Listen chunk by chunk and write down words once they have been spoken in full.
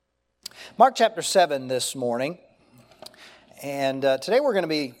Mark chapter 7 this morning, and today we're going to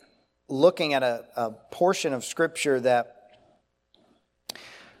be looking at a portion of Scripture that,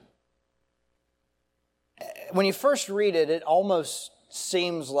 when you first read it, it almost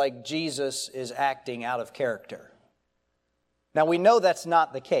seems like Jesus is acting out of character. Now we know that's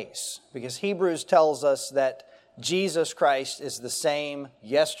not the case, because Hebrews tells us that Jesus Christ is the same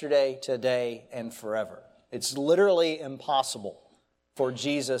yesterday, today, and forever. It's literally impossible for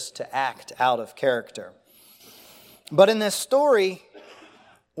Jesus to act out of character. But in this story,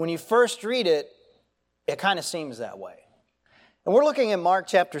 when you first read it, it kind of seems that way. And we're looking at Mark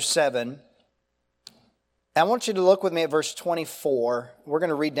chapter 7. I want you to look with me at verse 24. We're going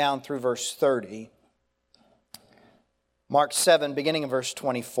to read down through verse 30. Mark 7, beginning in verse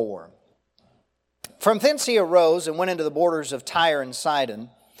 24. From thence he arose and went into the borders of Tyre and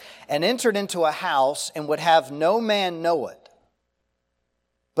Sidon, and entered into a house, and would have no man know it.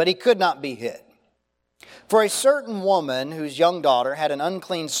 But he could not be hid. For a certain woman, whose young daughter had an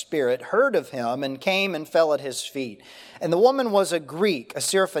unclean spirit, heard of him, and came and fell at his feet. And the woman was a Greek, a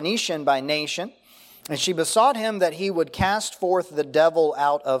Syrophoenician by nation, and she besought him that he would cast forth the devil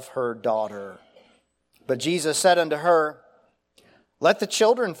out of her daughter. But Jesus said unto her, Let the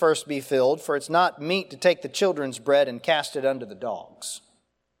children first be filled, for it's not meet to take the children's bread and cast it unto the dogs.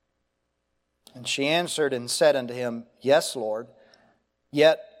 And she answered and said unto him, Yes, Lord.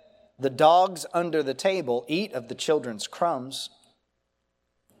 Yet the dogs under the table eat of the children's crumbs.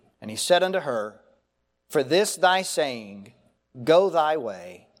 And he said unto her, For this thy saying, Go thy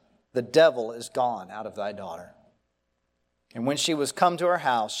way, the devil is gone out of thy daughter. And when she was come to her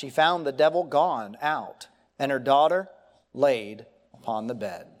house, she found the devil gone out, and her daughter laid upon the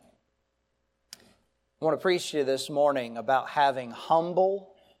bed. I want to preach to you this morning about having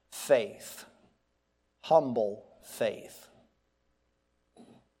humble faith. Humble faith.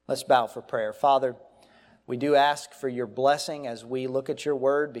 Let's bow for prayer. Father, we do ask for your blessing as we look at your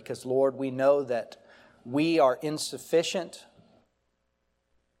word, because, Lord, we know that we are insufficient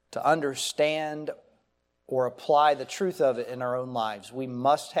to understand or apply the truth of it in our own lives. We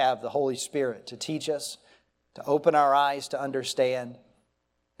must have the Holy Spirit to teach us, to open our eyes to understand,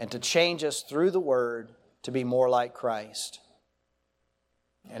 and to change us through the word to be more like Christ.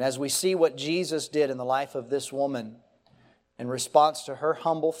 And as we see what Jesus did in the life of this woman, in response to her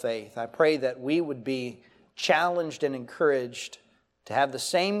humble faith, I pray that we would be challenged and encouraged to have the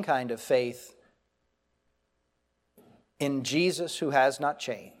same kind of faith in Jesus, who has not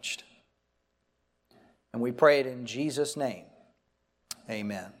changed. And we pray it in Jesus' name.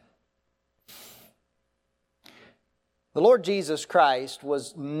 Amen. The Lord Jesus Christ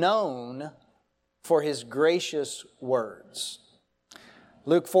was known for His gracious words.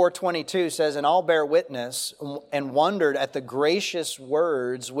 Luke 4:22 says, And all bare witness and wondered at the gracious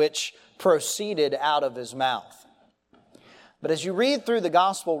words which proceeded out of His mouth. But as you read through the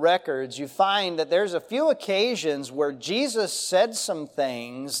gospel records, you find that there's a few occasions where Jesus said some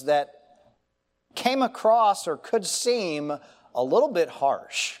things that came across or could seem a little bit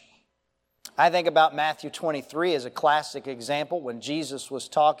harsh. I think about Matthew 23 as a classic example when Jesus was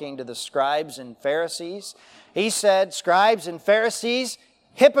talking to the scribes and Pharisees. He said, Scribes and Pharisees,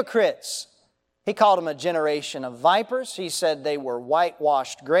 hypocrites. He called them a generation of vipers. He said they were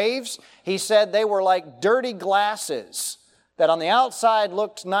whitewashed graves. He said they were like dirty glasses that on the outside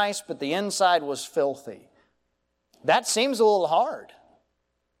looked nice, but the inside was filthy. That seems a little hard.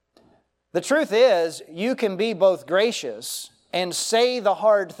 The truth is, you can be both gracious and say the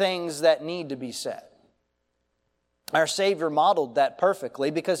hard things that need to be said. Our Savior modeled that perfectly,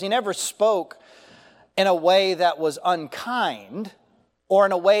 because He never spoke in a way that was unkind or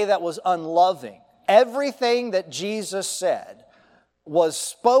in a way that was unloving. Everything that Jesus said was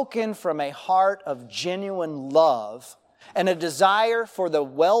spoken from a heart of genuine love and a desire for the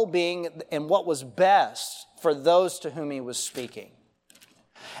well-being and what was best for those to whom He was speaking.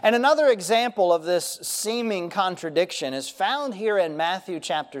 And another example of this seeming contradiction is found here in Matthew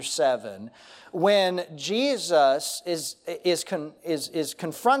chapter 7, when Jesus is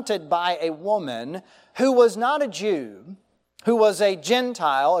confronted by a woman who was not a Jew, who was a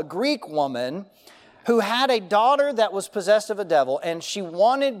Gentile, a Greek woman, who had a daughter that was possessed of a devil, and she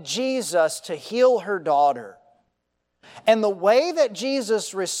wanted Jesus to heal her daughter. And the way that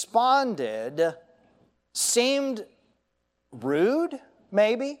Jesus responded seemed rude,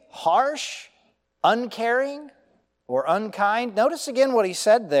 maybe, harsh, uncaring, or unkind. Notice again what He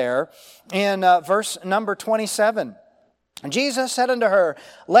said there in verse number 27. Jesus said unto her,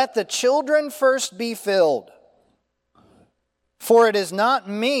 Let the children first be filled. For it is not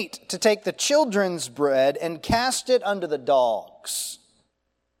meet to take the children's bread and cast it unto the dogs.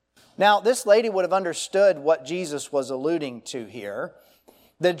 Now, this lady would have understood what Jesus was alluding to here.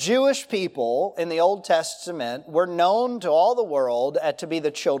 The Jewish people in the Old Testament were known to all the world to be the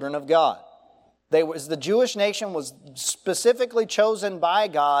children of God. The Jewish nation was specifically chosen by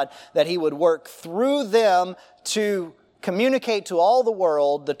God that He would work through them to communicate to all the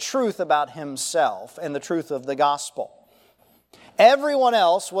world the truth about Himself and the truth of the gospel. Everyone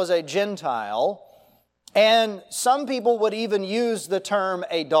else was a Gentile, and some people would even use the term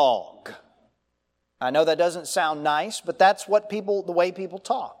a dog. I know that doesn't sound nice, but that's the way people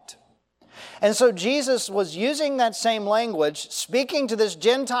talked. And so Jesus was using that same language, speaking to this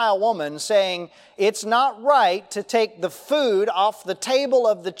Gentile woman, saying, it's not right to take the food off the table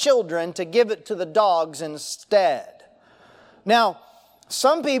of the children to give it to the dogs instead. Now,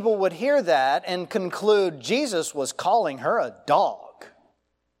 some people would hear that and conclude Jesus was calling her a dog.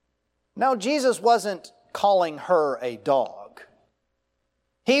 No, Jesus wasn't calling her a dog.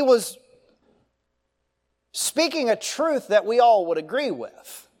 He was speaking a truth that we all would agree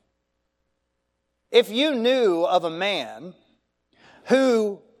with. If you knew of a man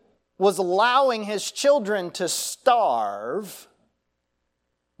who was allowing his children to starve,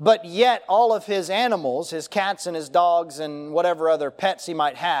 but yet all of his animals, his cats and his dogs and whatever other pets he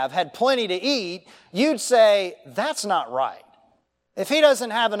might have, had plenty to eat, you'd say, that's not right. If he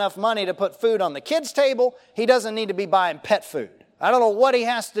doesn't have enough money to put food on the kids' table, he doesn't need to be buying pet food. I don't know what he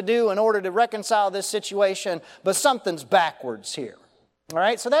has to do in order to reconcile this situation, but something's backwards here. All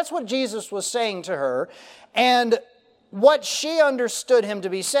right, so that's what Jesus was saying to her. And what she understood him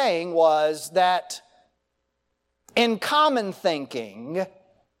to be saying was that in common thinking,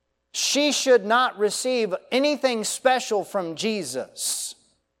 she should not receive anything special from Jesus.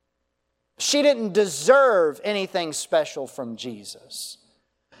 She didn't deserve anything special from Jesus.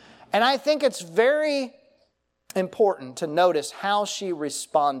 And I think it's very important to notice how she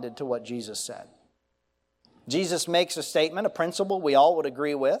responded to what Jesus said. Jesus makes a statement, a principle we all would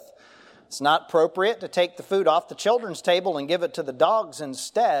agree with. It's not appropriate to take the food off the children's table and give it to the dogs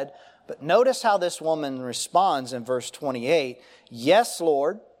instead. But notice how this woman responds in verse 28. Yes,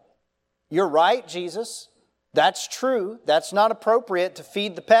 Lord, you're right, Jesus. That's true. That's not appropriate to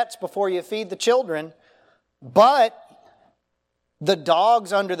feed the pets before you feed the children. But the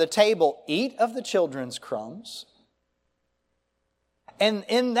dogs under the table eat of the children's crumbs. And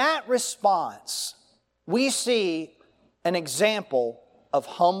in that response, we see an example of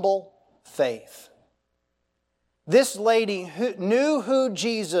humble faith. This lady knew who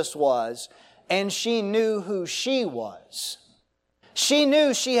Jesus was, and she knew who she was. She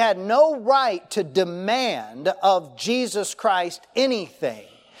knew she had no right to demand of Jesus Christ anything,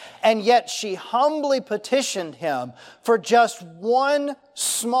 and yet she humbly petitioned Him for just one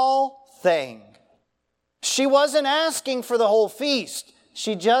small thing. She wasn't asking for the whole feast.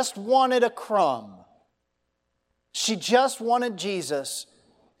 She just wanted a crumb. She just wanted Jesus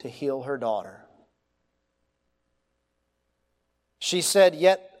to heal her daughter. She said,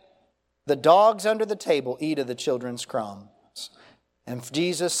 yet the dogs under the table eat of the children's crumbs. And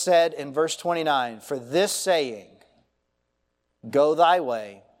Jesus said in verse 29, for this saying, go thy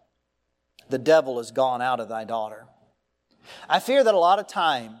way, the devil is gone out of thy daughter. I fear that a lot of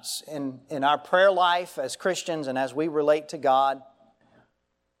times in our prayer life as Christians and as we relate to God,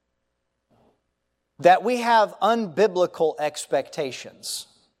 that we have unbiblical expectations.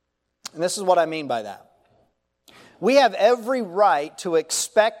 And this is what I mean by that. We have every right to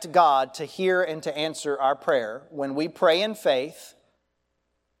expect God to hear and to answer our prayer when we pray in faith,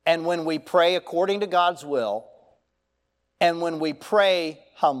 and when we pray according to God's will, and when we pray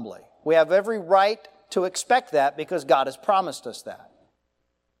humbly. We have every right to expect that because God has promised us that.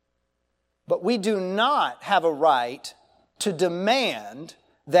 But we do not have a right to demand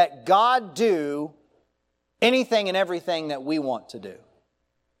that God do anything and everything that we want to do.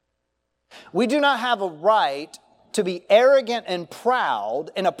 We do not have a right to be arrogant and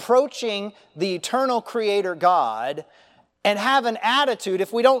proud in approaching the eternal Creator God and have an attitude,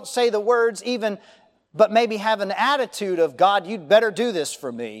 if we don't say the words even, but maybe have an attitude of, God, you'd better do this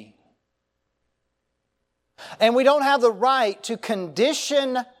for me. And we don't have the right to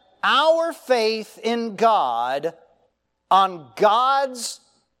condition our faith in God on God's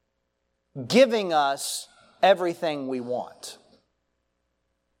giving us everything we want.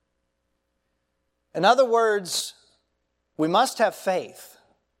 In other words, we must have faith,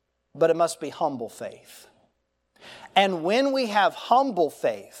 but it must be humble faith. And when we have humble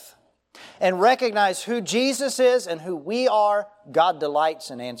faith and recognize who Jesus is and who we are, God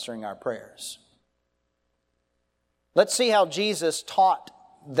delights in answering our prayers. Let's see how Jesus taught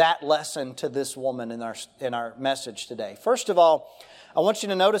that lesson to this woman in our message today. First of all, I want you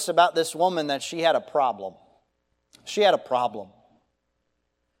to notice about this woman that she had a problem. She had a problem.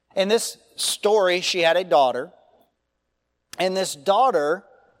 In this story, she had a daughter. And this daughter,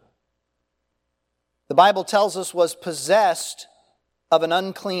 the Bible tells us, was possessed of an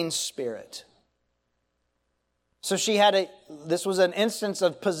unclean spirit. So this was an instance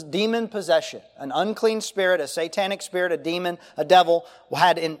of demon possession. An unclean spirit, a satanic spirit, a demon, a devil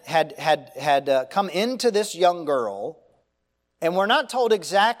had come into this young girl. And we're not told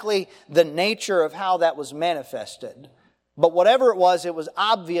exactly the nature of how that was manifested. But whatever it was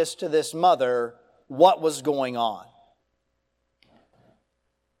obvious to this mother what was going on.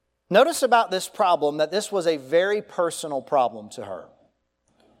 Notice about this problem that this was a very personal problem to her.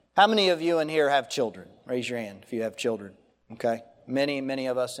 How many of you in here have children? Raise your hand if you have children. Okay? Many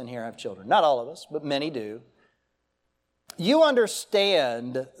of us in here have children. Not all of us, but many do. You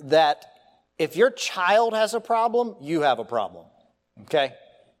understand that if your child has a problem, you have a problem. Okay?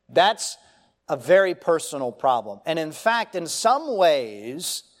 That's a very personal problem. And in fact, in some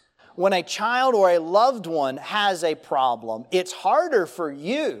ways, when a child or a loved one has a problem, it's harder for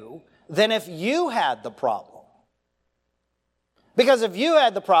you than if you had the problem. Because if you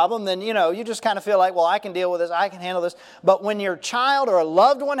had the problem, then, you just kind of feel like, well, I can deal with this, I can handle this. But when your child or a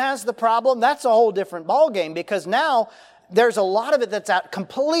loved one has the problem, that's a whole different ballgame, because now there's a lot of it that's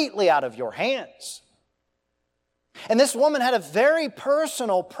completely out of your hands. And this woman had a very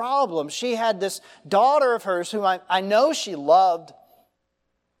personal problem. She had this daughter of hers who I know she loved,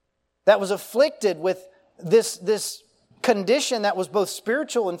 that was afflicted with this condition that was both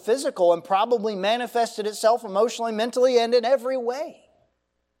spiritual and physical, and probably manifested itself emotionally, mentally, and in every way.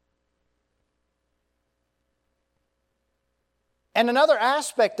 And another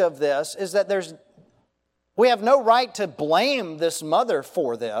aspect of this is that we have no right to blame this mother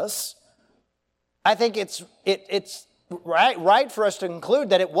for this. I think it's right for us to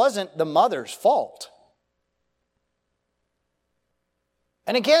conclude that it wasn't the mother's fault.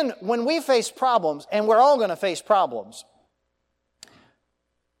 And again, when we face problems, and we're all going to face problems,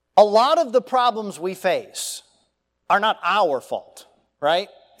 a lot of the problems we face are not our fault, right?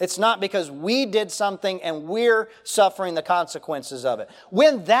 It's not because we did something and we're suffering the consequences of it.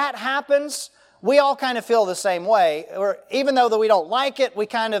 When that happens, we all kind of feel the same way. Or even though we don't like it, we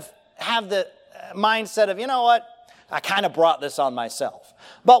kind of have the mindset of, you know what? I kind of brought this on myself.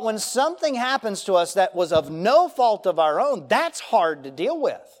 But when something happens to us that was of no fault of our own, that's hard to deal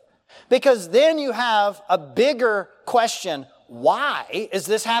with. Because then you have a bigger question: why is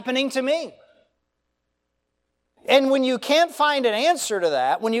this happening to me? And when you can't find an answer to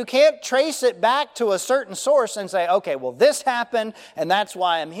that, when you can't trace it back to a certain source and say, okay, well, this happened and that's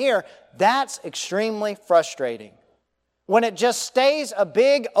why I'm here, that's extremely frustrating. When it just stays a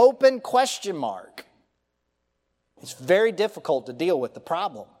big open question mark, it's very difficult to deal with the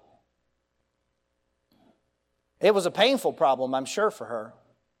problem. It was a painful problem, I'm sure, for her.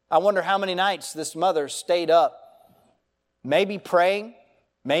 I wonder how many nights this mother stayed up, maybe praying,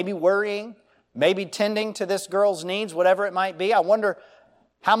 maybe worrying, maybe tending to this girl's needs, whatever it might be. I wonder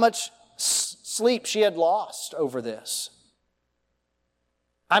how much sleep she had lost over this.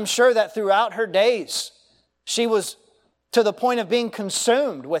 I'm sure that throughout her days, she was to the point of being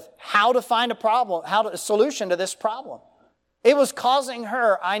consumed with how to find a solution to this problem. It was causing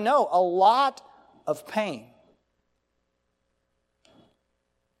her, I know, a lot of pain.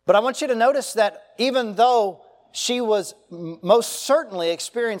 But I want you to notice that even though she was most certainly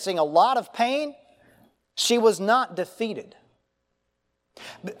experiencing a lot of pain, she was not defeated.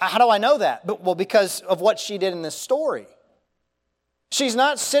 How do I know that? Well, because of what she did in this story. She's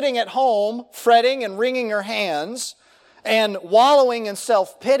not sitting at home fretting and wringing her hands and wallowing in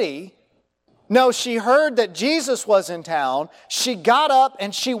self-pity. No, she heard that Jesus was in town. She got up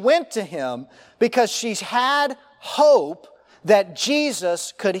and she went to Him because she had hope that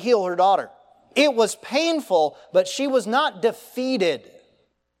Jesus could heal her daughter. It was painful, but she was not defeated.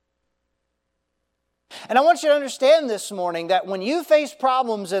 And I want you to understand this morning that when you face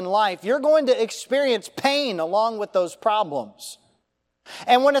problems in life, you're going to experience pain along with those problems.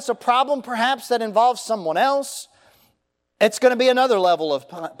 And when it's a problem perhaps that involves someone else, it's going to be another level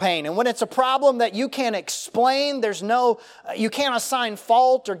of pain. And when it's a problem that you can't explain, you can't assign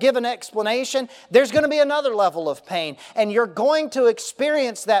fault or give an explanation, there's going to be another level of pain. And you're going to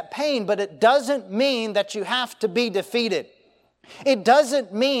experience that pain, but it doesn't mean that you have to be defeated. It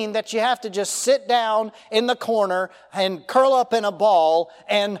doesn't mean that you have to just sit down in the corner and curl up in a ball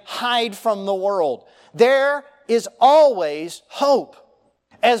and hide from the world. There is always hope.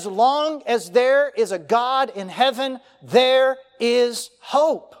 As long as there is a God in heaven, there is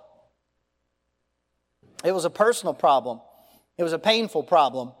hope. It was a personal problem. It was a painful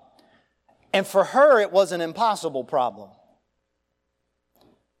problem. And for her, it was an impossible problem.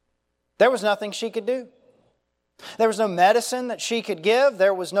 There was nothing she could do. There was no medicine that she could give.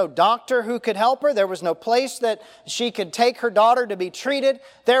 There was no doctor who could help her. There was no place that she could take her daughter to be treated.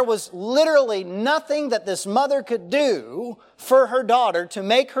 There was literally nothing that this mother could do for her daughter to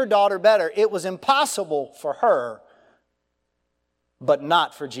make her daughter better. It was impossible for her, but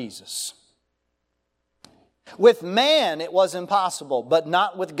not for Jesus. With man it was impossible, but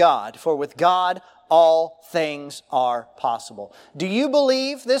not with God. For with God all things are possible. Do you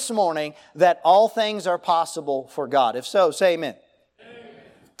believe this morning that all things are possible for God? If so, say amen. Amen.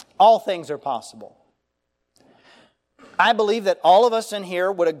 All things are possible. I believe that all of us in here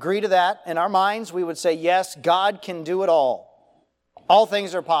would agree to that. In our minds, we would say, yes, God can do it all. All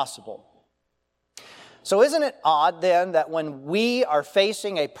things are possible. So isn't it odd then that when we are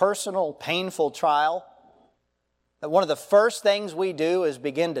facing a personal, painful trial, that one of the first things we do is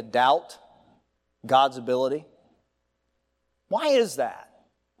begin to doubt God's ability? Why is that?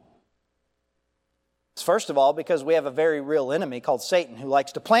 It's first of all because we have a very real enemy called Satan who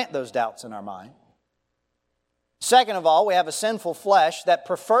likes to plant those doubts in our mind. Second of all, we have a sinful flesh that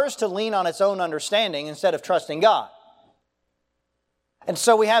prefers to lean on its own understanding instead of trusting God. And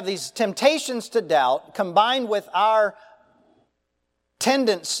so we have these temptations to doubt combined with our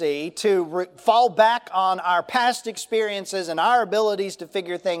tendency to fall back on our past experiences and our abilities to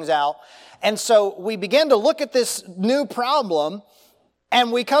figure things out. And so we begin to look at this new problem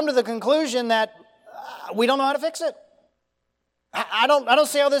and we come to the conclusion that we don't know how to fix it. I don't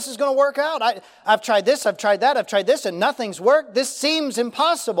see how this is going to work out. I've tried this, I've tried that, I've tried this, and nothing's worked. This seems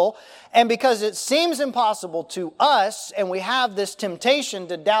impossible. And because it seems impossible to us, and we have this temptation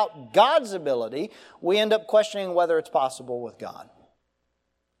to doubt God's ability, we end up questioning whether it's possible with God.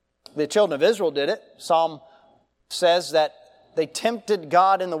 The children of Israel did it. Psalm says that they tempted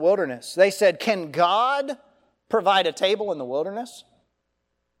God in the wilderness. They said, can God provide a table in the wilderness?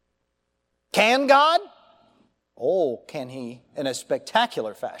 Can God? Oh, can He in a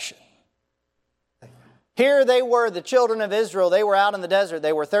spectacular fashion. Here they were, the children of Israel. They were out in the desert.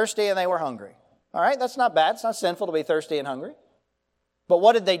 They were thirsty and they were hungry. All right, that's not bad. It's not sinful to be thirsty and hungry. But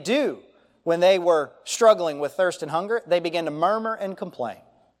what did they do when they were struggling with thirst and hunger? They began to murmur and complain.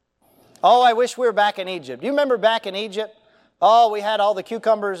 Oh, I wish we were back in Egypt. Do you remember back in Egypt? Oh, we had all the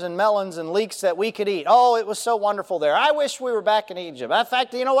cucumbers and melons and leeks that we could eat. Oh, it was so wonderful there. I wish we were back in Egypt. In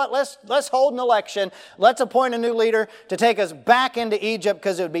fact, you know what? Let's hold an election. Let's appoint a new leader to take us back into Egypt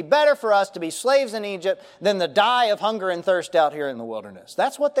because it would be better for us to be slaves in Egypt than to die of hunger and thirst out here in the wilderness.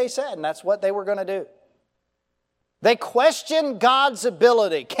 That's what they said, and that's what they were going to do. They questioned God's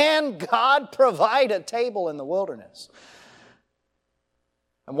ability. Can God provide a table in the wilderness?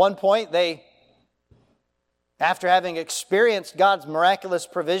 At one point, after having experienced God's miraculous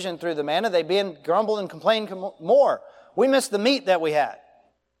provision through the manna, they began to grumble and complain more. We miss the meat that we had.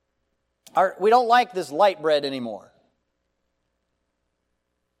 We don't like this light bread anymore.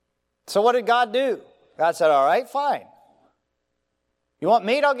 So what did God do? God said, all right, fine. You want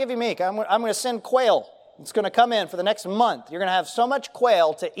meat? I'll give you meat. I'm going to send quail. It's going to come in for the next month. You're going to have so much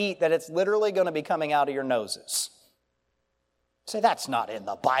quail to eat that it's literally going to be coming out of your noses. Say, that's not in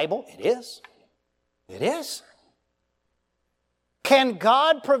the Bible. It is. It is. Can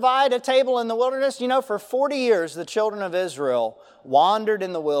God provide a table in the wilderness? You know, for 40 years, the children of Israel wandered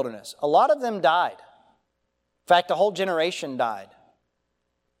in the wilderness. A lot of them died. In fact, a whole generation died.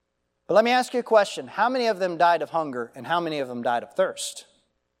 But let me ask you a question. How many of them died of hunger and how many of them died of thirst?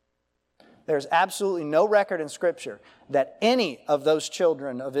 There's absolutely no record in Scripture that any of those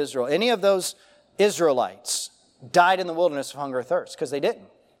children of Israel, any of those Israelites, died in the wilderness of hunger or thirst, because they didn't.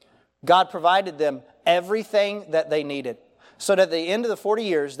 God provided them everything that they needed. So that at the end of the 40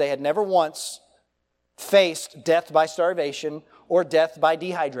 years, they had never once faced death by starvation or death by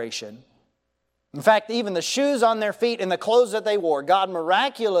dehydration. In fact, even the shoes on their feet and the clothes that they wore, God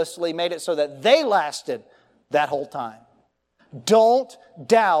miraculously made it so that they lasted that whole time. Don't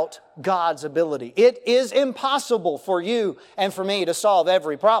doubt God's ability. It is impossible for you and for me to solve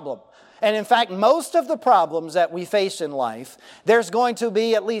every problem. And in fact, most of the problems that we face in life, there's going to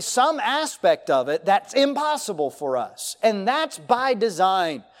be at least some aspect of it that's impossible for us. And that's by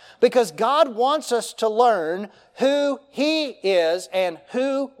design. Because God wants us to learn who He is and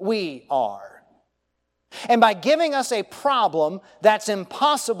who we are. And by giving us a problem that's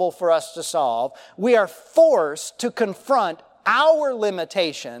impossible for us to solve, we are forced to confront our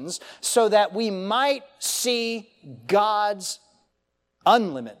limitations so that we might see God's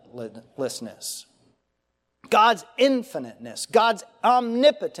unlimitlessness, God's infiniteness, God's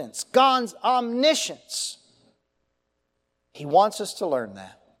omnipotence, God's omniscience. He wants us to learn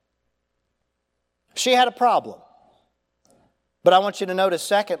that. She had a problem. But I want you to notice,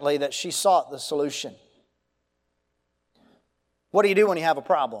 secondly, that she sought the solution. What do you do when you have a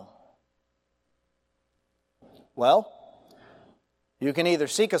problem? Well, you can either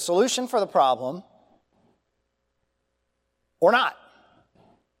seek a solution for the problem or not.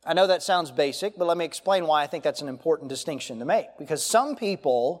 I know that sounds basic, but let me explain why I think that's an important distinction to make. Because some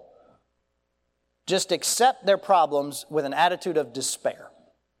people just accept their problems with an attitude of despair,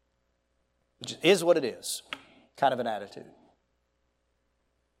 which is what it is, kind of an attitude.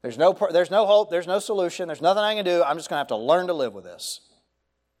 There's no hope, there's no solution, there's nothing I can do, I'm just going to have to learn to live with this.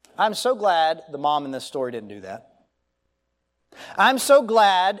 I'm so glad the mom in this story didn't do that. I'm so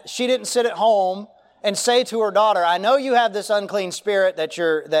glad she didn't sit at home and say to her daughter, I know you have this unclean spirit that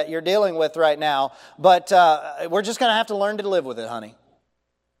you're dealing with right now, but we're just going to have to learn to live with it, honey.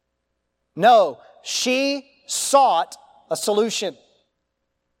 No, she sought a solution.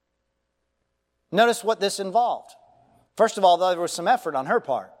 Notice what this involved. First of all, there was some effort on her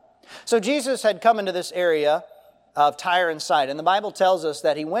part. So Jesus had come into this area of Tyre and Sidon. And the Bible tells us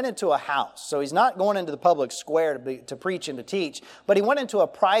that he went into a house. So he's not going into the public square to preach and to teach, but he went into a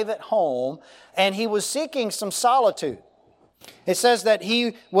private home and he was seeking some solitude. It says that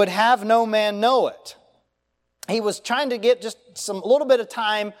he would have no man know it. He was trying to get just a little bit of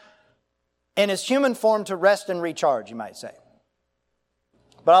time in his human form to rest and recharge, you might say.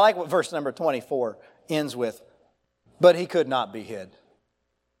 But I like what verse number 24 ends with. But he could not be hid.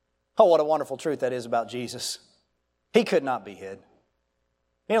 Oh, what a wonderful truth that is about Jesus. He could not be hid.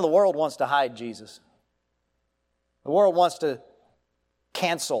 You know, the world wants to hide Jesus. The world wants to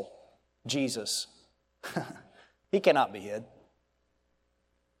cancel Jesus. He cannot be hid.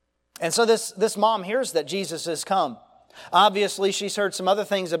 And so this mom hears that Jesus has come. Obviously, she's heard some other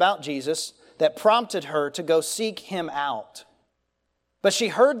things about Jesus that prompted her to go seek him out. But she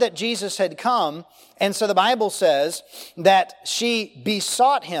heard that Jesus had come, and so the Bible says that she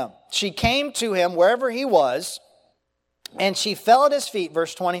besought him. She came to him wherever he was, and she fell at his feet,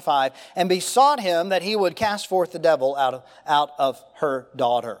 verse 25, and besought him that he would cast forth the devil out of her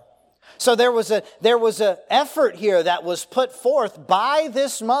daughter. So there was an effort here that was put forth by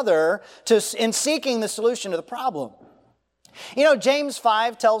this mother in seeking the solution to the problem. You know, James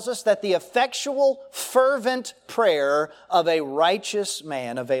 5 tells us that the effectual, fervent prayer of a righteous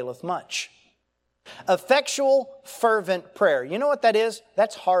man availeth much. Effectual, fervent prayer. You know what that is?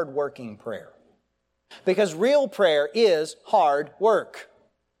 That's hard-working prayer. Because real prayer is hard work.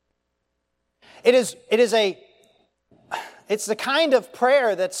 It's the kind of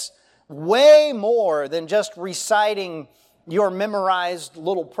prayer that's way more than just reciting your memorized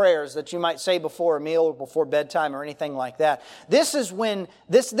little prayers that you might say before a meal or before bedtime or anything like that. This is when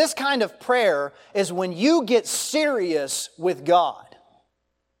this kind of prayer is when you get serious with God.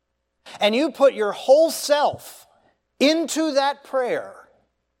 And you put your whole self into that prayer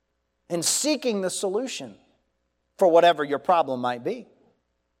and seeking the solution for whatever your problem might be.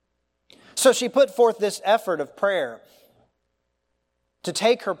 So she put forth this effort of prayer to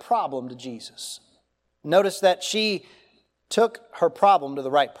take her problem to Jesus. Notice that she took her problem to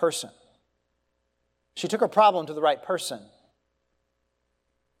the right person. She took her problem to the right person.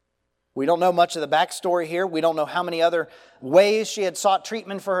 We don't know much of the backstory here. We don't know how many other ways she had sought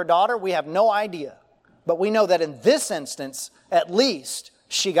treatment for her daughter. We have no idea. But we know that in this instance, at least,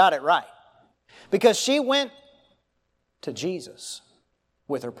 she got it right. Because she went to Jesus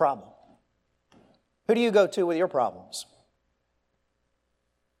with her problem. Who do you go to with your problems?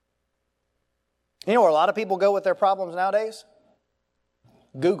 You know where a lot of people go with their problems nowadays?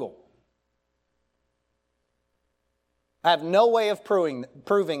 Google. I have no way of proving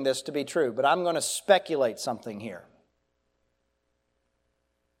this to be true, but I'm going to speculate something here.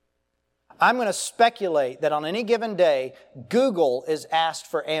 I'm going to speculate that on any given day, Google is asked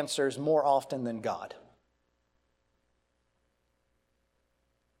for answers more often than God.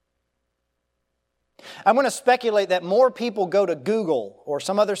 I'm going to speculate that more people go to Google or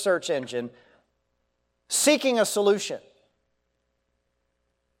some other search engine seeking a solution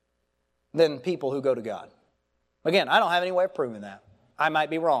than people who go to God. Again, I don't have any way of proving that. I might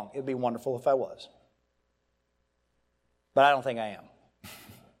be wrong. It would be wonderful if I was. But I don't think I am.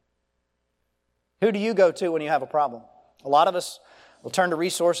 Who do you go to when you have a problem? A lot of us will turn to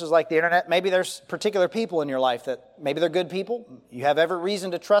resources like the internet. Maybe there's particular people in your life that maybe they're good people. You have every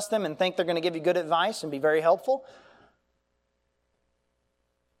reason to trust them and think they're going to give you good advice and be very helpful.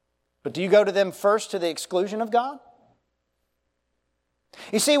 But do you go to them first to the exclusion of God?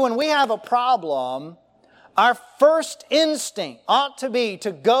 You see, when we have a problem, our first instinct ought to be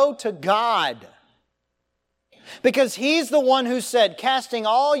to go to God. Because He's the one who said, casting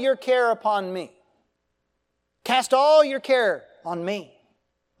all your care upon me. Cast all your care on me,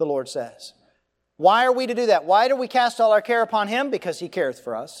 the Lord says. Why are we to do that? Why do we cast all our care upon Him? Because He careth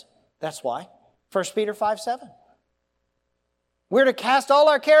for us. That's why. 1 Peter 5:7. We're to cast all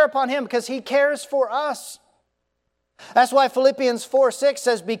our care upon Him because He cares for us. That's why Philippians 4:6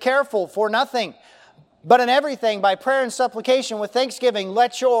 says, be careful for nothing, but in everything by prayer and supplication with thanksgiving,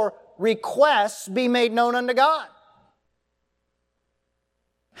 let your requests be made known unto God.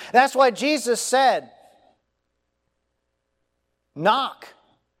 That's why Jesus said, knock,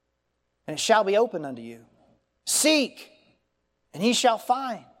 and it shall be opened unto you. Seek, and ye shall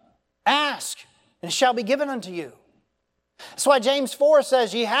find. Ask, and it shall be given unto you. That's why James 4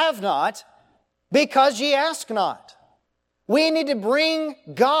 says, ye have not, because ye ask not. We need to bring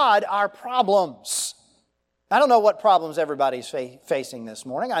God our problems. I don't know what problems everybody's facing this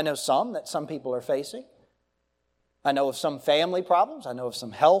morning. I know some that some people are facing. I know of some family problems. I know of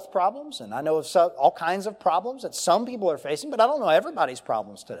some health problems. And I know of all kinds of problems that some people are facing. But I don't know everybody's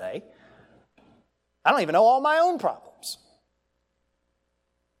problems today. I don't even know all my own problems.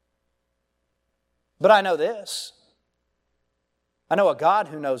 But I know this. I know a God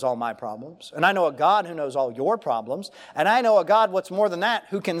who knows all my problems. And I know a God who knows all your problems. And I know a God, what's more than that,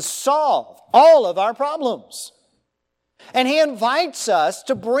 who can solve all of our problems. And He invites us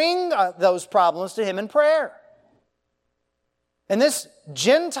to bring those problems to Him in prayer. And this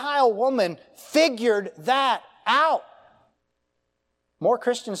Gentile woman figured that out. More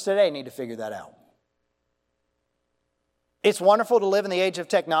Christians today need to figure that out. It's wonderful to live in the age of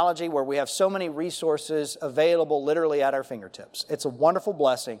technology where we have so many resources available literally at our fingertips. It's a wonderful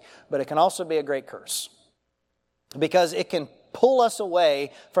blessing, but it can also be a great curse because it can pull us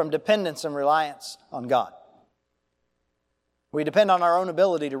away from dependence and reliance on God. We depend on our own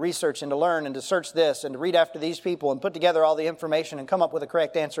ability to research and to learn and to search this and to read after these people and put together all the information and come up with a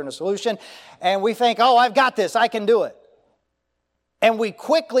correct answer and a solution. And we think, oh, I've got this, I can do it. And we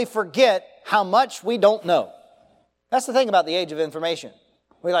quickly forget how much we don't know. That's the thing about the age of information.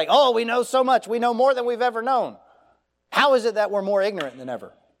 We're like, oh, we know so much. We know more than we've ever known. How is it that we're more ignorant than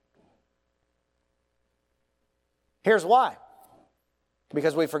ever? Here's why.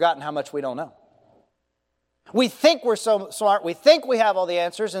 Because we've forgotten how much we don't know. We think we're so smart. We think we have all the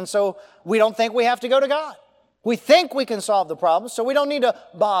answers, and so we don't think we have to go to God. We think we can solve the problem, so we don't need to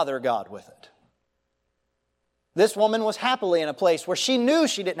bother God with it. This woman was happily in a place where she knew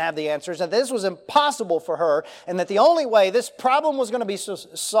she didn't have the answers, that this was impossible for her, and that the only way this problem was going to be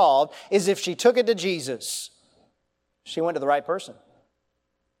solved is if she took it to Jesus. She went to the right person.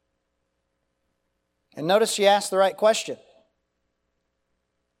 And notice she asked the right question.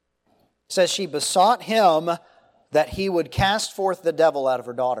 It says she besought Him that He would cast forth the devil out of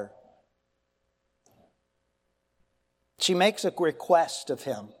her daughter. She makes a request of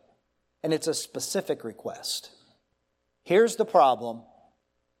Him, and it's a specific request. Here's the problem.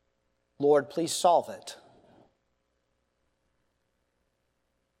 Lord, please solve it.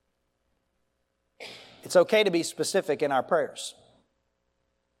 It's okay to be specific in our prayers.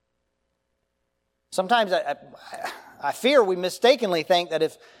 Sometimes I fear we mistakenly think that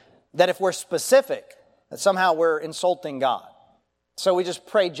if we're specific, that somehow we're insulting God. So we just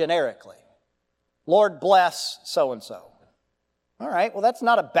pray generically. Lord, bless so-and-so. All right, well, that's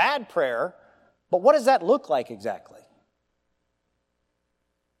not a bad prayer, but what does that look like exactly?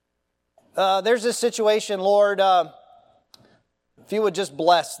 There's this situation, Lord, if you would just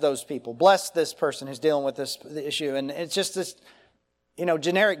bless those people, bless this person who's dealing with this issue. And it's just this,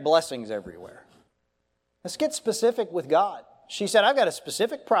 generic blessings everywhere. Let's get specific with God. She said, I've got a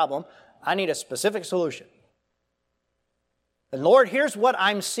specific problem. I need a specific solution. And Lord, here's what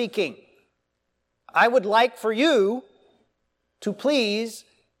I'm seeking. I would like for you to please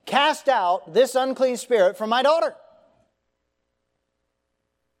cast out this unclean spirit from my daughter.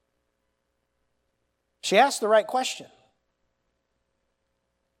 She asked the right question.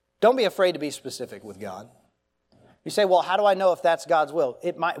 Don't be afraid to be specific with God. You say, well, how do I know if that's God's will?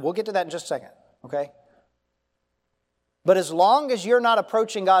 We'll get to that in just a second, okay? But as long as you're not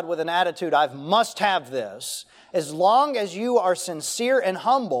approaching God with an attitude, I must have this, as long as you are sincere and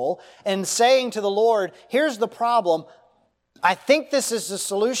humble and saying to the Lord, here's the problem, I think this is the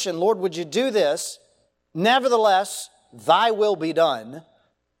solution, Lord, would you do this? Nevertheless, thy will be done.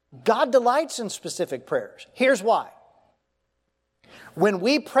 God delights in specific prayers. Here's why. When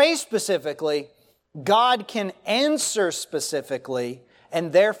we pray specifically, God can answer specifically,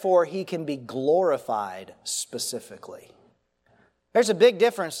 and therefore He can be glorified specifically. There's a big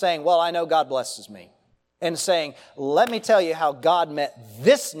difference saying, well, I know God blesses me, and saying, let me tell you how God met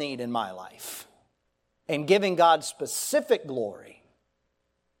this need in my life. and giving God specific glory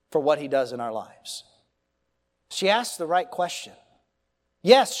for what He does in our lives. She asked the right question.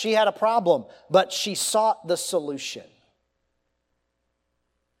 Yes, she had a problem, but she sought the solution.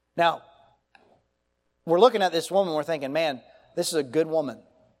 Now, we're looking at this woman, we're thinking, man, this is a good woman.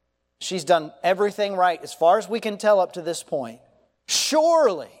 She's done everything right as far as we can tell up to this point.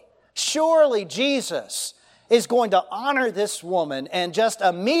 Surely Jesus is going to honor this woman and just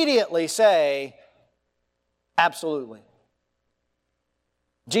immediately say, absolutely.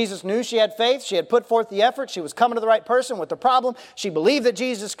 Jesus knew she had faith. She had put forth the effort. She was coming to the right person with the problem. She believed that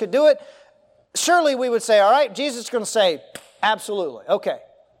Jesus could do it. Surely we would say, all right, Jesus is going to say, absolutely. Okay,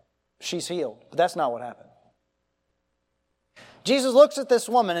 she's healed. But that's not what happened. Jesus looks at this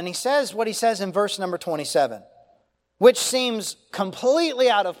woman and He says what He says in verse number 27, which seems completely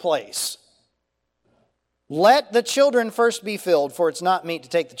out of place. Let the children first be filled, for it's not meet to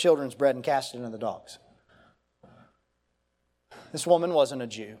take the children's bread and cast it into the dogs. This woman wasn't a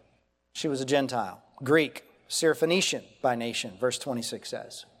Jew. She was a Gentile, Greek, Syrophoenician by nation, verse 26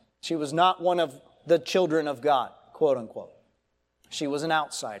 says. She was not one of the children of God, quote unquote. She was an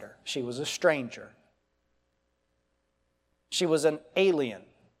outsider. She was a stranger. She was an alien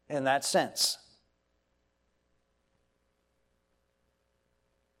in that sense.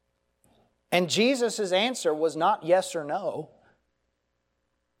 And Jesus' answer was not yes or no.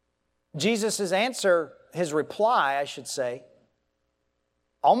 Jesus' answer, His reply, I should say,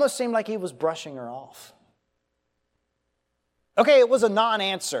 almost seemed like He was brushing her off. Okay, it was a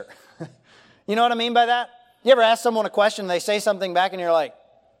non-answer. You know what I mean by that? You ever ask someone a question and they say something back and you're like,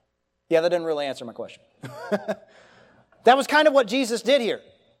 yeah, that didn't really answer my question. That was kind of what Jesus did here.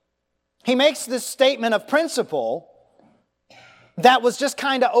 He makes this statement of principle that was just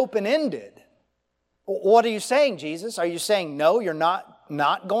kind of open-ended. What are you saying, Jesus? Are you saying, no, you're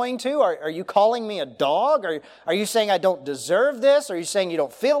not going to? Are you calling me a dog? Are you saying I don't deserve this? Are you saying you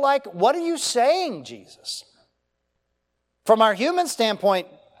don't feel like it? What are you saying, Jesus? From our human standpoint,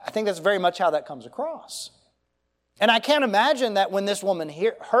 I think that's very much how that comes across. And I can't imagine that when this woman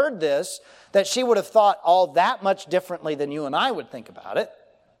heard this, that she would have thought all that much differently than you and I would think about it.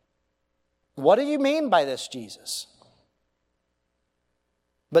 What do you mean by this, Jesus?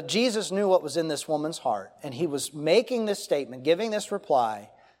 But Jesus knew what was in this woman's heart, and He was making this statement, giving this reply,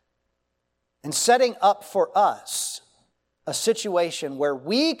 and setting up for us a situation where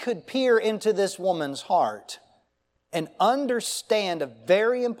we could peer into this woman's heart and understand a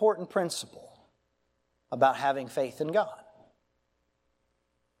very important principle about having faith in God.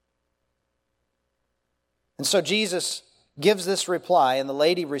 And so Jesus gives this reply, and the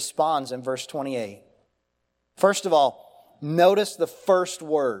lady responds in verse 28. First of all, notice the first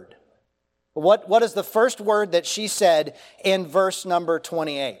word. What is the first word that she said in verse number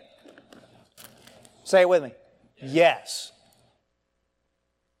 28? Say it with me. Yes.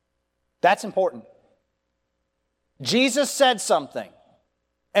 That's important. Jesus said something.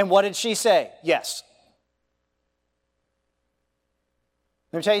 And what did she say? Yes.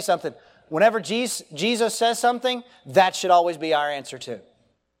 Let me tell you something. Whenever Jesus says something, that should always be our answer too.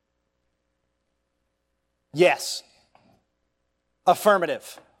 Yes.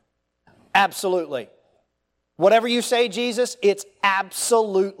 Affirmative. Absolutely. Whatever you say, Jesus, it's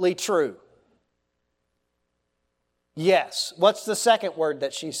absolutely true. Yes. What's the second word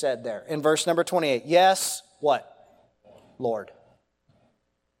that she said there in verse number 28? Yes, what? Lord.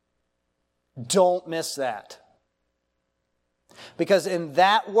 Don't miss that. Because in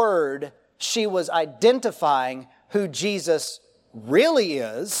that word, she was identifying who Jesus really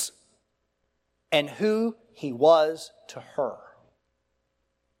is and who He was to her.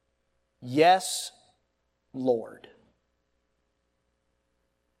 Yes, Lord.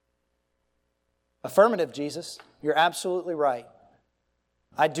 Affirmative, Jesus. You're absolutely right.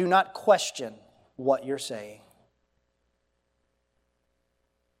 I do not question what you're saying.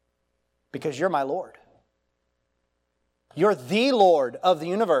 Because you're my Lord. You're the Lord of the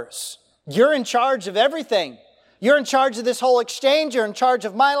universe. You're in charge of everything. You're in charge of this whole exchange. You're in charge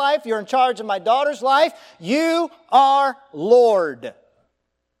of my life. You're in charge of my daughter's life. You are Lord.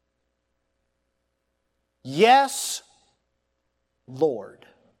 Yes, Lord.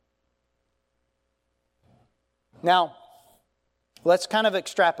 Now, let's kind of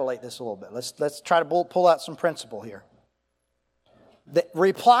extrapolate this a little bit. Let's try to pull out some principle here. The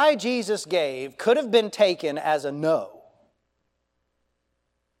reply Jesus gave could have been taken as a no.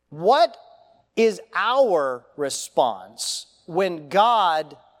 What is our response when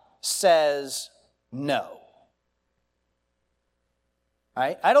God says no? All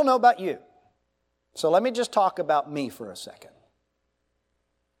right? I don't know about you. So let me just talk about me for a second.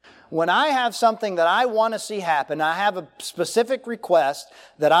 when I have something that I want to see happen, I have a specific request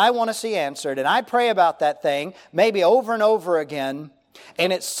that I want to see answered, and I pray about that thing, maybe over and over again,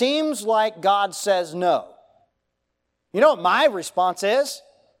 and it seems like God says no. You know what my response is?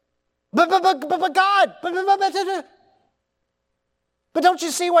 But God, but don't you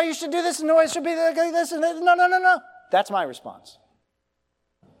see why you should do this and why it should be this and that? No. That's my response.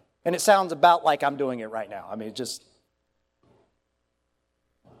 And it sounds about like I'm doing it right now. I mean,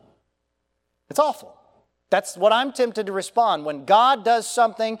 it's awful. That's what I'm tempted to respond when God does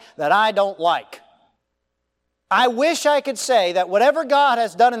something that I don't like. I wish I could say that whatever God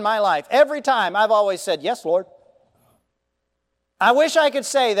has done in my life, every time I've always said, yes, Lord. I wish I could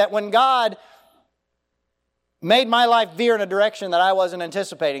say that when God made my life veer in a direction that I wasn't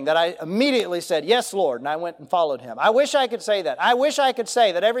anticipating, that I immediately said, yes, Lord, and I went and followed Him. I wish I could say that. I wish I could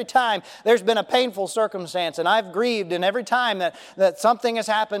say that every time there's been a painful circumstance and I've grieved, and every time that something has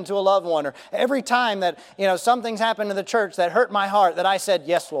happened to a loved one, or every time that something's happened to the church that hurt my heart, that I said,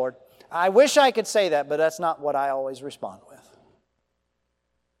 yes, Lord. I wish I could say that, but that's not what I always respond with.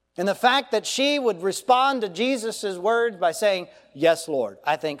 And the fact that she would respond to Jesus' words by saying, yes, Lord,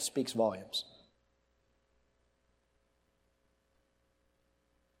 I think speaks volumes.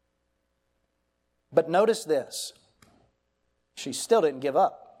 But notice this. She still didn't give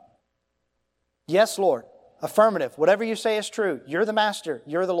up. Yes, Lord. Affirmative. Whatever you say is true. You're the Master.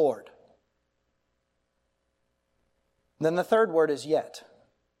 You're the Lord. Then the third word is yet.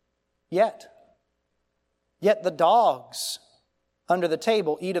 Yet. Yet the dogs under the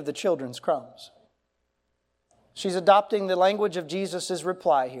table eat of the children's crumbs. She's adopting the language of Jesus'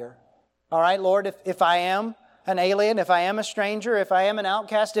 reply here. All right, Lord, if I am an alien, if I am a stranger, if I am an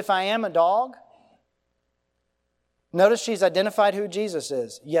outcast, if I am a dog. Notice she's identified who Jesus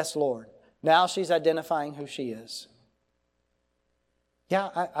is. Yes, Lord. Now she's identifying who she is.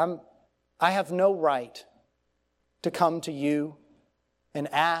 Yeah, I have no right to come to you and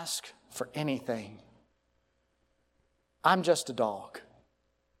ask for anything. I'm just a dog.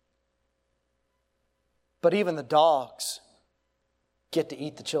 But even the dogs get to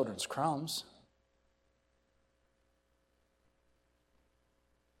eat the children's crumbs.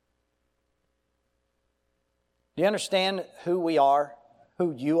 Do you understand who we are,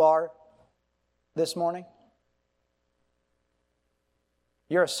 who you are this morning?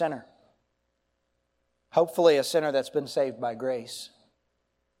 You're a sinner. Hopefully a sinner that's been saved by grace.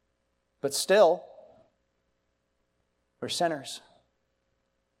 But still, we're sinners.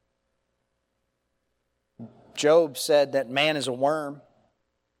 Job said that man is a worm.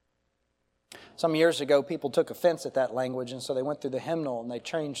 Some years ago, people took offense at that language, and so they went through the hymnal and they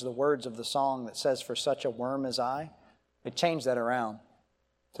changed the words of the song that says, "For such a worm as I." They changed that around.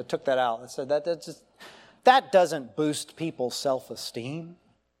 So took that out. They said that doesn't boost people's self-esteem.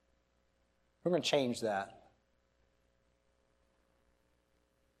 We're going to change that.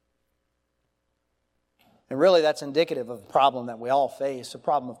 And really, that's indicative of a problem that we all face, a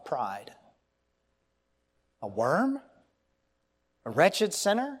problem of pride. A worm? A wretched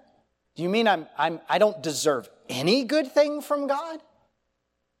sinner? Do you mean I don't deserve any good thing from God?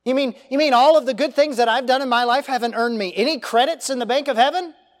 You mean all of the good things that I've done in my life haven't earned me any credits in the bank of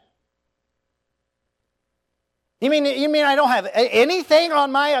heaven? You mean I don't have anything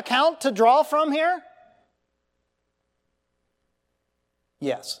on my account to draw from here?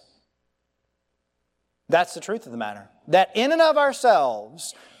 Yes. That's the truth of the matter. That in and of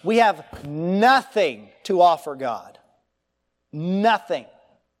ourselves, we have nothing to offer God. Nothing.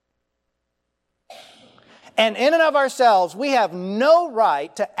 And in and of ourselves, we have no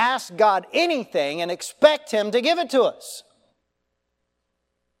right to ask God anything and expect Him to give it to us.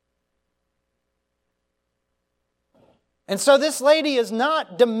 And so this lady is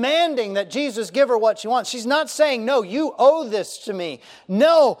not demanding that Jesus give her what she wants. She's not saying, no, you owe this to me.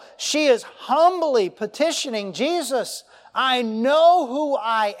 No, she is humbly petitioning Jesus. I know who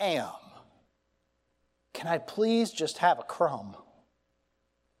I am. Can I please just have a crumb?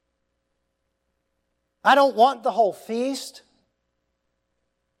 I don't want the whole feast.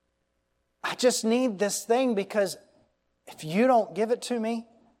 I just need this thing because if you don't give it to me,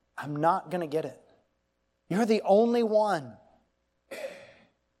 I'm not going to get it. You're the only one.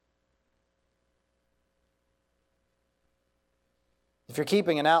 If you're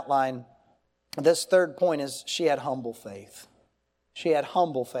keeping an outline, this third point is she had humble faith. She had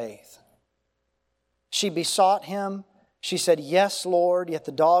humble faith. She besought Him. She said, yes, Lord, yet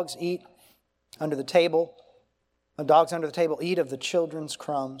the dogs eat under the table. The dogs under the table eat of the children's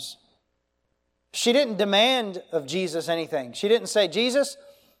crumbs. She didn't demand of Jesus anything. She didn't say, Jesus,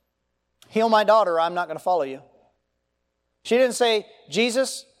 heal my daughter, or I'm not going to follow you. She didn't say,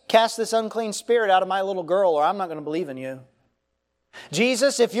 Jesus, cast this unclean spirit out of my little girl, or I'm not going to believe in you.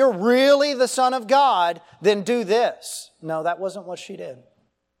 Jesus, if you're really the Son of God, then do this. No, that wasn't what she did.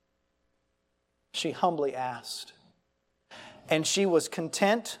 She humbly asked. And she was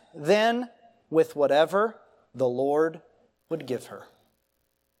content then with whatever the Lord would give her.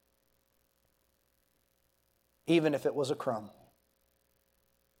 Even if it was a crumb.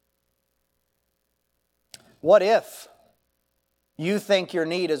 What if you think your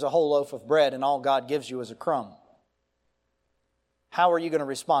need is a whole loaf of bread and all God gives you is a crumb? How are you going to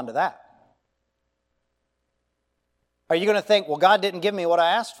respond to that? Are you going to think, well, God didn't give me what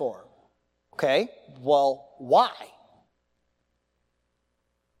I asked for? Okay, well, why?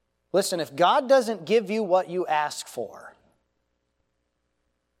 Listen, if God doesn't give you what you ask for,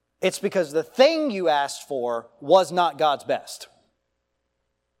 it's because the thing you asked for was not God's best.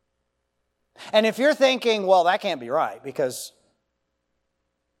 And if you're thinking, well, that can't be right because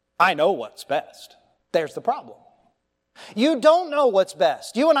I know what's best, there's the problem. You don't know what's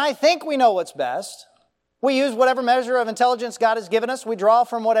best. You and I think we know what's best. We use whatever measure of intelligence God has given us. We draw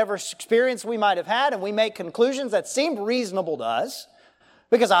from whatever experience we might have had, and we make conclusions that seem reasonable to us.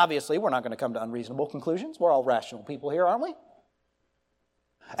 Because obviously we're not going to come to unreasonable conclusions. We're all rational people here, aren't we?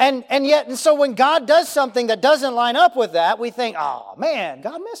 And so when God does something that doesn't line up with that, we think, oh man,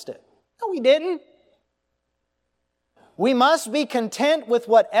 God missed it. No, He didn't. We must be content with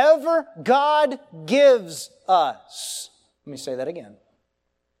whatever God gives us. Let me say that again.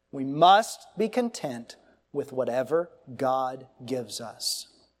 We must be content with whatever God gives us.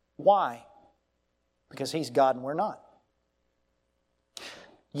 Why? Because He's God and we're not.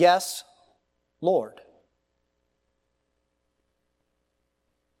 Yes, Lord.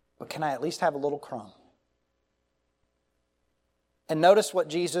 But can I at least have a little crumb? And notice what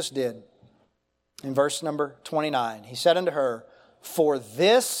Jesus did in verse number 29. He said unto her, for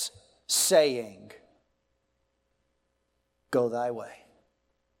this saying, go thy way.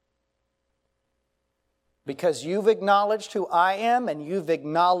 Because you've acknowledged who I am and you've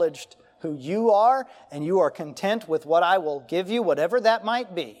acknowledged who you are, and you are content with what I will give you, whatever that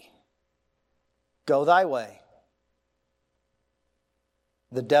might be, go thy way.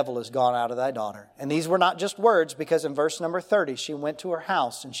 The devil is gone out of thy daughter. And these were not just words, because in verse number 30, she went to her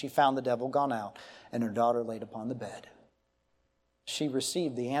house and she found the devil gone out, and her daughter laid upon the bed. She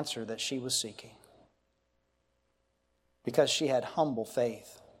received the answer that she was seeking, because she had humble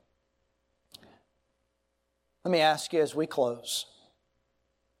faith. Let me ask you as we close,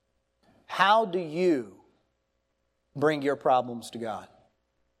 how do you bring your problems to God?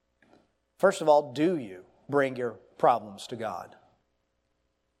 First of all, do you bring your problems to God?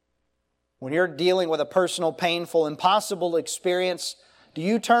 When you're dealing with a personal, painful, impossible experience, do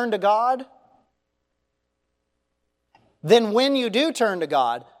you turn to God? Then when you do turn to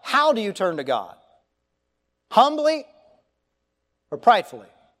God, how do you turn to God? Humbly or pridefully?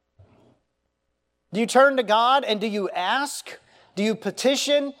 Do you turn to God and do you ask? Do you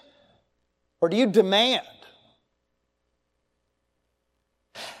petition? Or do you demand?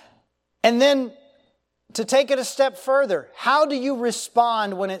 And then, to take it a step further, how do you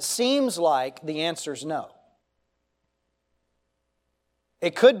respond when it seems like the answer's no?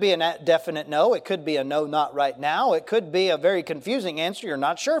 It could be a definite no. It could be a no, not right now. It could be a very confusing answer. You're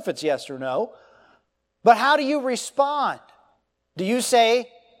not sure if it's yes or no. But how do you respond? Do you say,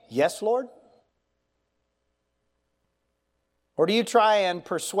 yes, Lord? Or do you try and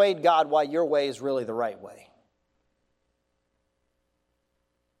persuade God why your way is really the right way?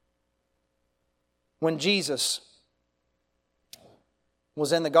 When Jesus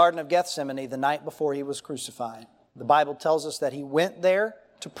was in the Garden of Gethsemane the night before He was crucified, the Bible tells us that He went there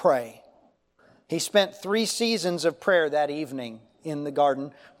to pray. He spent 3 seasons of prayer that evening in the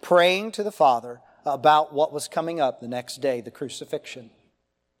garden, praying to the Father about what was coming up the next day, the crucifixion.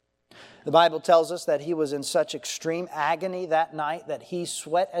 The Bible tells us that He was in such extreme agony that night that He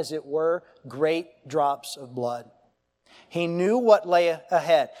sweat, as it were, great drops of blood. He knew what lay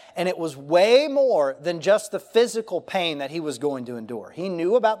ahead, and it was way more than just the physical pain that He was going to endure. He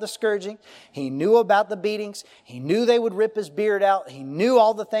knew about the scourging. He knew about the beatings. He knew they would rip His beard out. He knew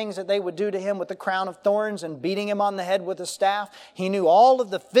all the things that they would do to Him with the crown of thorns and beating Him on the head with a staff. He knew all of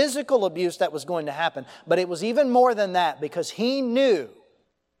the physical abuse that was going to happen. But it was even more than that, because He knew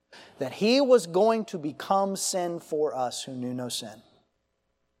that He was going to become sin for us who knew no sin.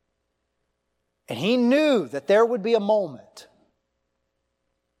 And He knew that there would be a moment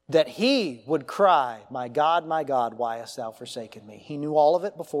that He would cry, my God, why hast Thou forsaken me? He knew all of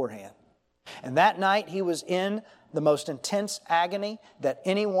it beforehand. And that night He was in the most intense agony that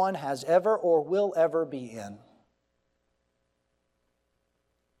anyone has ever or will ever be in.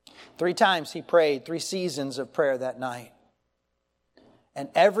 3 times he prayed, 3 seasons of prayer that night. And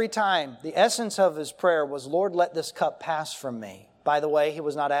every time, the essence of his prayer was, Lord, let this cup pass from me. By the way, he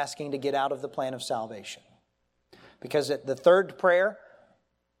was not asking to get out of the plan of salvation. Because at the third prayer,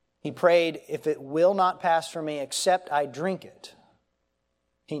 he prayed, if it will not pass from me, except I drink it.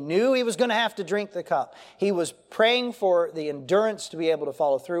 He knew he was going to have to drink the cup. He was praying for the endurance to be able to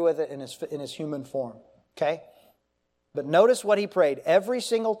follow through with it in his human form. Okay? But notice what he prayed. Every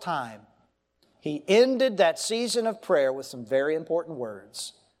single time, he ended that season of prayer with some very important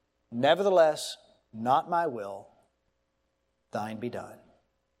words. Nevertheless, not my will, thine be done.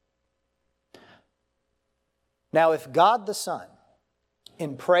 Now, if God the Son,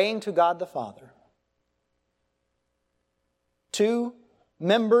 in praying to God the Father, 2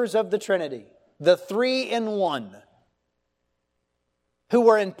 members of the Trinity, the 3 in 1, who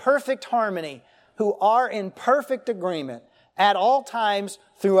were in perfect harmony, who are in perfect agreement at all times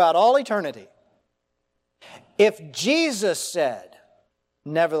throughout all eternity. If Jesus said,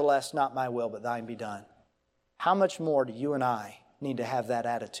 nevertheless, not my will, but thine be done, how much more do you and I need to have that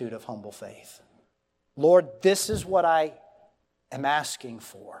attitude of humble faith? Lord, this is what I am asking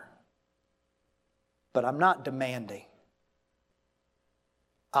for, but I'm not demanding.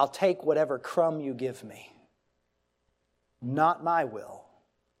 I'll take whatever crumb you give me. Not my will,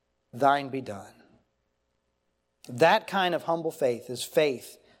 thine be done. That kind of humble faith is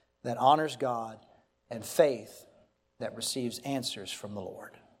faith that honors God and faith that receives answers from the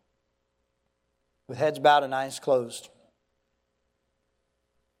Lord. With heads bowed and eyes closed,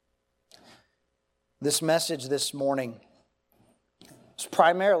 this message this morning is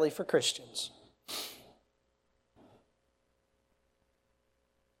primarily for Christians.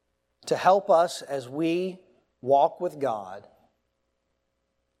 To help us as we walk with God,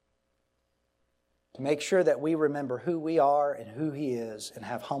 to make sure that we remember who we are and who He is and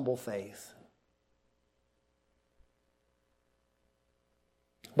have humble faith.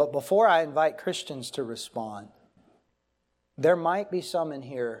 But before I invite Christians to respond, there might be some in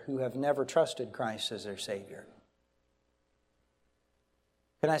here who have never trusted Christ as their Savior.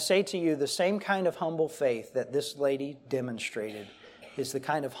 Can I say to you, the same kind of humble faith that this lady demonstrated is the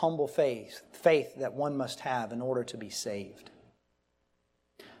kind of humble faith that one must have in order to be saved.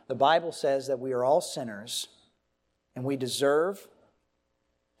 The Bible says that we are all sinners and we deserve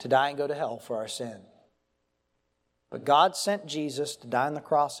to die and go to hell for our sin. But God sent Jesus to die on the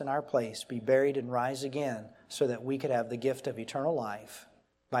cross in our place, be buried and rise again so that we could have the gift of eternal life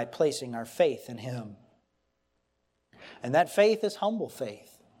by placing our faith in Him. And that faith is humble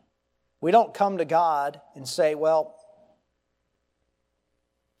faith. We don't come to God and say, well,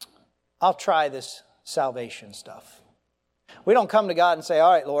 I'll try this salvation stuff. We don't come to God and say,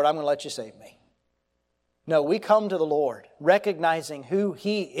 all right, Lord, I'm going to let you save me. No, we come to the Lord recognizing who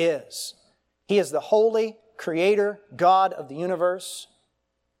He is. He is the holy Creator, God of the universe.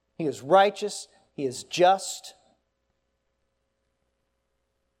 He is righteous. He is just.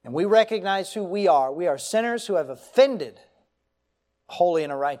 And we recognize who we are. We are sinners who have offended a holy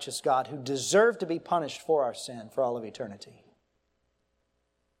and a righteous God who deserve to be punished for our sin for all of eternity.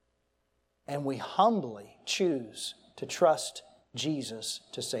 And we humbly choose to trust Jesus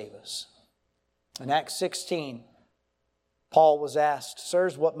to save us. In Acts 16, Paul was asked,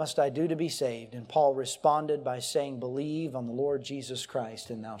 Sirs, what must I do to be saved? And Paul responded by saying, believe on the Lord Jesus Christ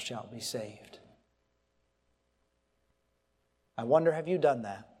and thou shalt be saved. I wonder, have you done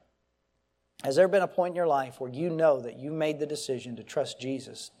that? Has there been a point in your life where you know that you made the decision to trust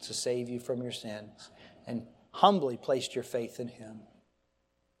Jesus to save you from your sins and humbly placed your faith in Him?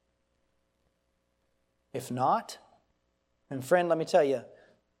 If not, and friend, let me tell you,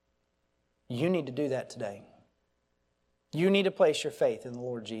 you need to do that today. You need to place your faith in the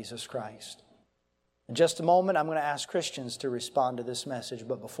Lord Jesus Christ. In just a moment, I'm going to ask Christians to respond to this message.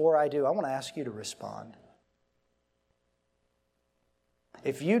 But before I do, I want to ask you to respond.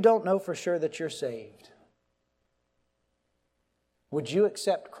 If you don't know for sure that you're saved, would you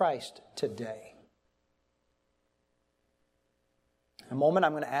accept Christ today? In a moment,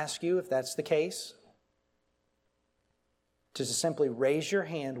 I'm going to ask you, if that's the case, to simply raise your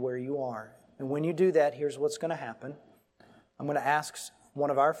hand where you are. And when you do that, here's what's going to happen. I'm going to ask one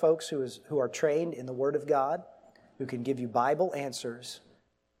of our folks who are trained in the Word of God, who can give you Bible answers,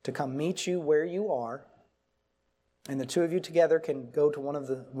 to come meet you where you are. And the two of you together can go to one of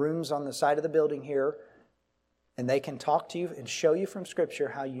the rooms on the side of the building here, and they can talk to you and show you from Scripture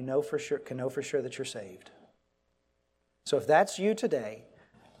how you can know for sure that you're saved. So if that's you today,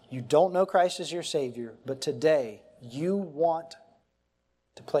 you don't know Christ as your Savior, but today you want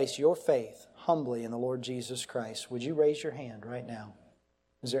to place your faith humbly in the Lord Jesus Christ, would you raise your hand right now?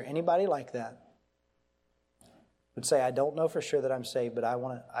 Is there anybody like that? Would say, I don't know for sure that I'm saved, but I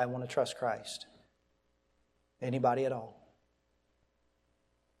want to trust Christ. Anybody at all?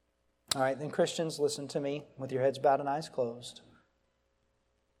 All right, then Christians, listen to me with your heads bowed and eyes closed.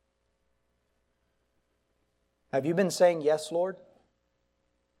 Have you been saying, yes, Lord?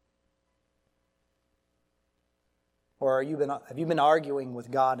 Or have you been arguing with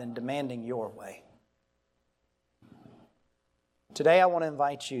God and demanding your way? Today I want to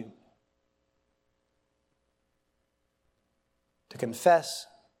invite you to confess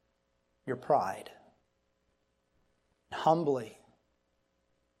your pride. Humbly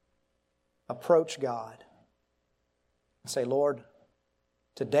approach God and say, Lord,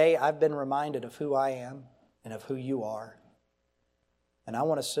 today I've been reminded of who I am and of who you are. And I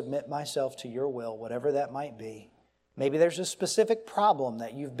want to submit myself to your will, whatever that might be. Maybe there's a specific problem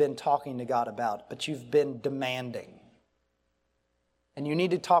that you've been talking to God about, but you've been demanding. And you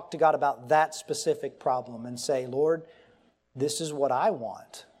need to talk to God about that specific problem and say, Lord, this is what I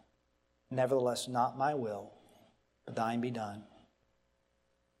want. Nevertheless, not my will, but thine be done.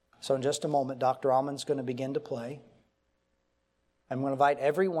 So in just a moment, Dr. Almond's going to begin to play. I'm going to invite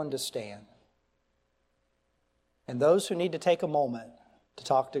everyone to stand. And those who need to take a moment to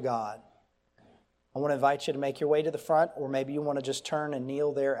talk to God, I want to invite you to make your way to the front, or maybe you want to just turn and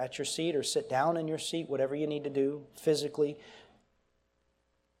kneel there at your seat or sit down in your seat, whatever you need to do physically.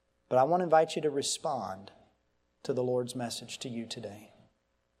 But I want to invite you to respond to the Lord's message to you today.